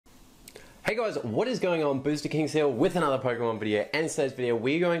Hey guys, what is going on? BoosterKings here with another Pokemon video, and in today's video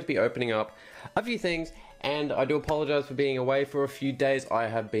we're going to be opening up a few things, and I do apologize for being away for a few days. I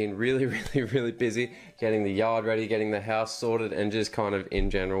have been really busy getting the yard ready, getting the house sorted, and just kind of in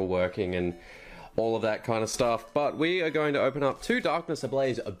general working and all of that kind of stuff. But we are going to open up 2 Darkness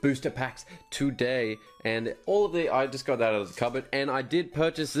Ablaze booster packs today, and all of I just got that out of the cupboard, and I did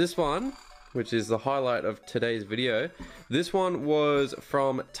purchase this one, which is the highlight of today's video. This one was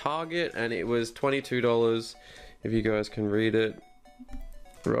from Target and it was $22, if you guys can read it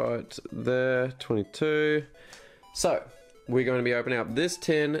right there, 22. So we're going to be opening up this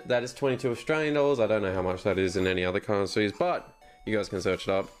tin. That is 22 Australian dollars. I don't know how much that is in any other currencies, but you guys can search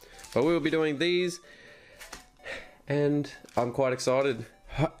it up. But we will be doing these, and I'm quite excited.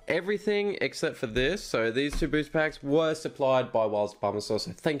 Everything except for this, so these 2 boost packs were supplied by Wilds Department Store,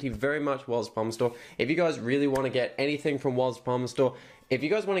 so thank you very much, Wilds Department Store. If you guys really want to get anything from Wilds Department Store, if you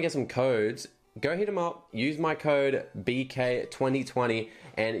guys want to get some codes, go hit them up, use my code BK2020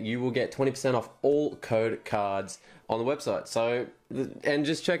 and you will get 20% off all code cards on the website. So, and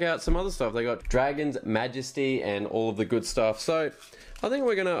just check out some other stuff. They got Dragon's Majesty and all of the good stuff. So I think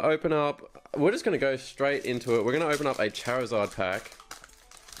we're gonna open up, we're just gonna go straight into it. We're gonna open up a Charizard pack.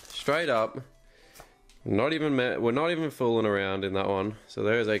 Straight up, we're not even fooling around in that one. So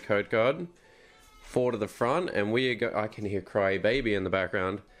there is a code card, 4 to the front, and I can hear Cry Baby in the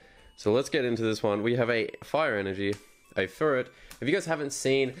background. So let's get into this one. We have a Fire Energy, a Furret. If you guys haven't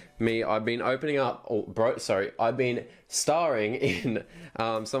seen me, I've been opening up, I've been starring in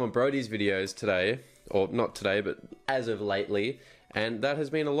some of Brodie's videos today, or not today, but as of lately, and that has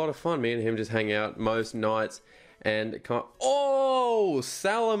been a lot of fun. Me and him just hang out most nights. And oh,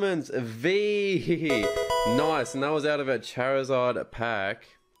 Salamence V, nice, and that was out of a Charizard pack.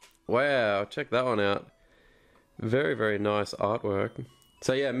 Wow, check that one out. Very nice artwork.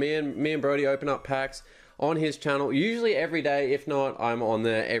 So yeah, me and Brodie open up packs on his channel, usually every day. If not, I'm on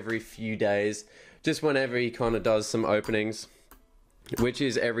there every few days, just whenever he kind of does some openings, which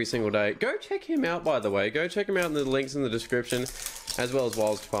is every single day. Go check him out, by the way. Go check him out in the links in the description, as well as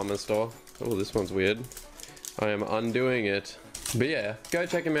Wilds Department Store. Oh, this one's weird. I am undoing it. But yeah, go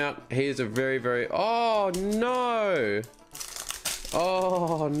check him out. He is a very... Oh no!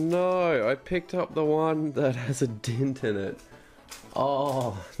 Oh no! I picked up the one that has a dent in it.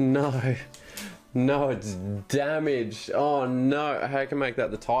 Oh no! No, it's damaged. Oh no! How can I make that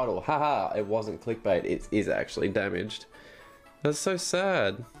the title? Haha! It wasn't clickbait. It is actually damaged. That's so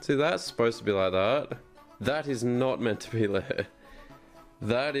sad. See, that's supposed to be like that. That is not meant to be there.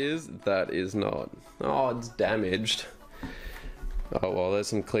 That is not. Oh, it's damaged. Oh well, there's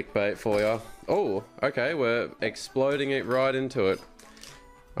some clickbait for you. Oh, okay, we're exploding it right into it.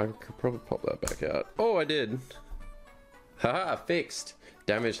 I could probably pop that back out. Oh, I did. Haha, fixed.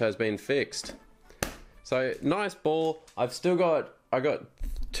 Damage has been fixed. So, nice ball. I got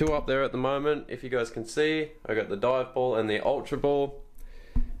 2 up there at the moment, if you guys can see. I got the dive ball and the ultra ball.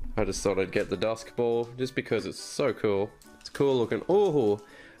 I just thought I'd get the Dusk ball, just because it's so cool. It's cool looking. Oh,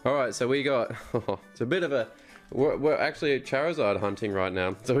 all right. So we got. It's a bit of a. We're actually Charizard hunting right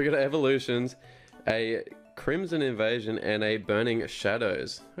now. So we got evolutions, a Crimson Invasion, and a Burning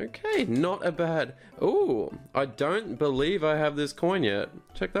Shadows. Okay, not a bad. Oh, I don't believe I have this coin yet.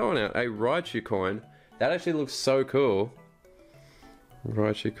 Check that one out. A Raichu coin. That actually looks so cool.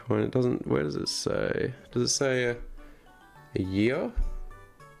 Raichu coin. It doesn't. Where does it say? Does it say a year?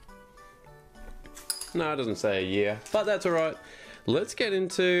 No, it doesn't say a year, but that's alright. Let's get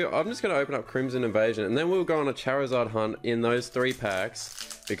into, I'm just going to open up Crimson Invasion, and then we'll go on a Charizard hunt in those 3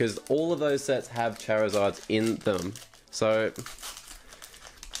 packs, because all of those sets have Charizards in them. So,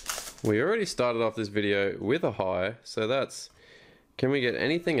 we already started off this video with a high, so that's, can we get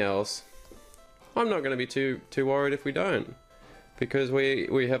anything else? I'm not going to be too worried if we don't, because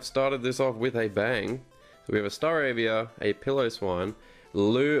we have started this off with a bang. So we have a Staravia, a Piloswine,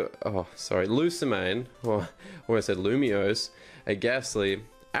 Lucimane, or I said Lumiose, a Ghastly,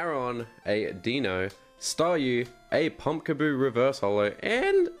 Aron, a Dino, Staryu, a Pumpkaboo Reverse Holo,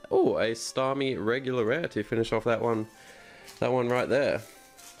 and a Starmie Regular Rare to finish off that one right there.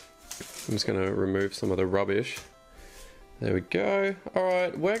 I'm just gonna remove some of the rubbish. There we go.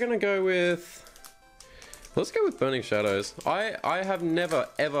 Alright, we're gonna go with, let's go with Burning Shadows. I have never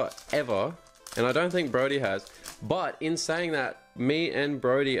ever, and I don't think Brodie has, but in saying that, me and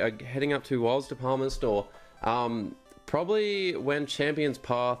Brodie are heading up to Wilds Department Store probably when Champions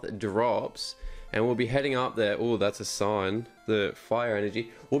Path drops, and we'll be heading up there. Oh, that's a sign, the Fire Energy.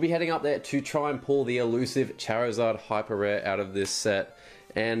 We'll be heading up there to try and pull the elusive Charizard Hyper Rare out of this set.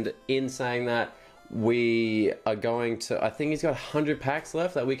 And in saying that, we are going to, I think he's got 100 packs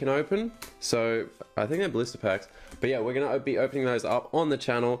left that we can open. So I think they're blister packs. But yeah, we're going to be opening those up on the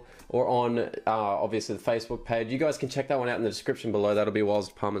channel or on obviously the Facebook page. You guys can check that one out in the description below. That'll be Wild's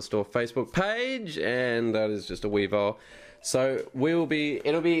Department Store Facebook page, and that is just a Weevil. So we'll be,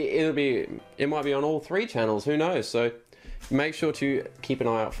 it might be on all 3 channels, who knows? So make sure to keep an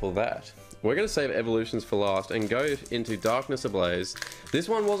eye out for that. We're going to save evolutions for last and go into Darkness Ablaze. This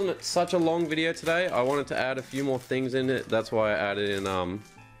one wasn't such a long video today. I wanted to add a few more things in it. That's why I added in,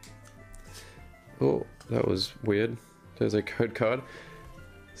 oh, that was weird. There's a code card.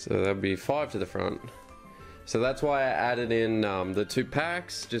 So that'd be 5 to the front. So that's why I added in the 2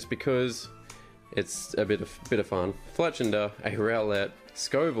 packs, just because it's a bit of fun. Fletchender, a Rowlet,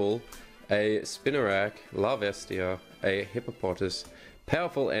 Scoville, a Spinarak, Larvestia, a Hippopotas,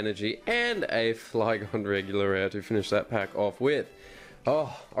 Powerful Energy, and a Flygon regular rare to finish that pack off with.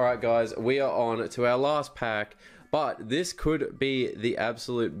 Oh, alright guys, we are on to our last pack, but this could be the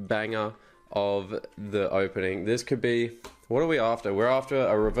absolute banger of the opening. This could be, what are we after? We're after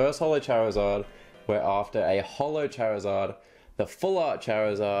a reverse holo Charizard, we're after a holo Charizard, the full art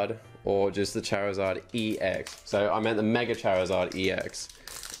Charizard, or just the Charizard EX. So I meant the Mega Charizard EX.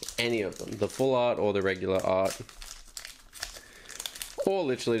 Any of them, the full art or the regular art. Or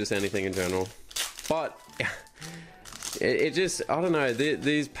literally just anything in general. But it just, I don't know,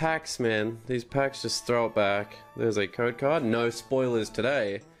 these packs, man, these packs just throw it back. There's a code card, no spoilers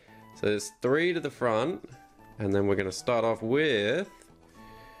today. So there's 3 to the front, and then we're going to start off with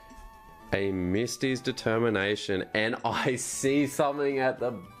a Misty's Determination, and I see something at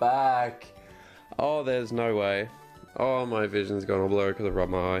the back. Oh, there's no way. Oh, my vision's gone all blurry because I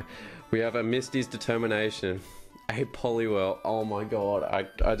rubbed my eye. We have a Misty's Determination, a Poliwhirl, oh my god,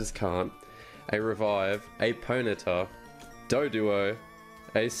 I just can't. A Revive, a Ponyta, Doduo,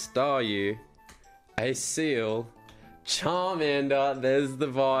 a Staryu, a Seal, Charmander, there's the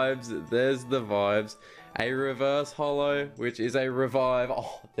vibes, a Reverse Holo, which is a Revive,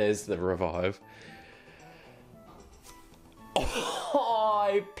 oh, there's the Revive. Oh,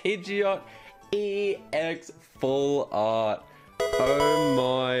 a Pidgeot EX Full Art, oh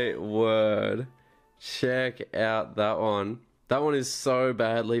my word. Check out that one. That one is so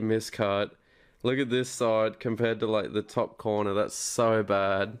badly miscut. Look at this side compared to like the top corner. That's so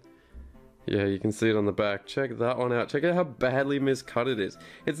bad. Yeah, you can see it on the back. Check that one out. Check out how badly miscut it is.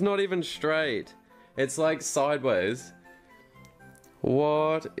 It's not even straight. It's like sideways.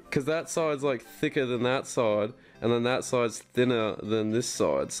 What? Because that side's like thicker than that side, and then that side's thinner than this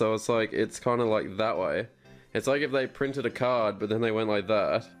side. So it's like, it's kind of like that way. It's like if they printed a card, but then they went like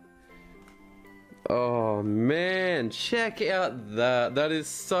that. Oh man, check out that. That is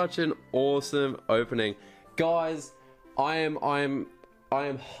such an awesome opening. Guys, I am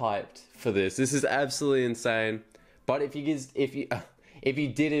hyped for this. This is absolutely insane. But if you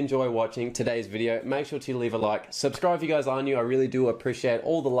did enjoy watching today's video, make sure to leave a like. Subscribe if you guys are new. I really do appreciate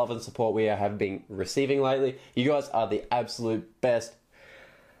all the love and support we have been receiving lately. You guys are the absolute best.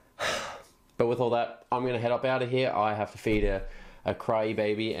 But with all that, I'm gonna head up out of here. I have to feed a cryy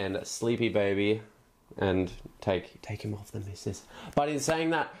baby and a sleepy baby and take him off the missus. But in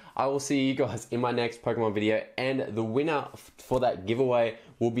saying that, I will see you guys in my next Pokemon video, and the winner for that giveaway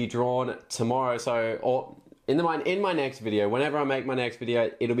will be drawn tomorrow. So, or in my next video, whenever I make my next video,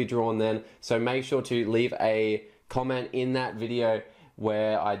 it'll be drawn then. So make sure to leave a comment in that video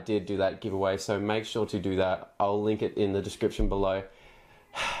where I did do that giveaway. So make sure to do that. I'll link it in the description below.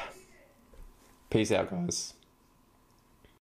 Peace out, guys.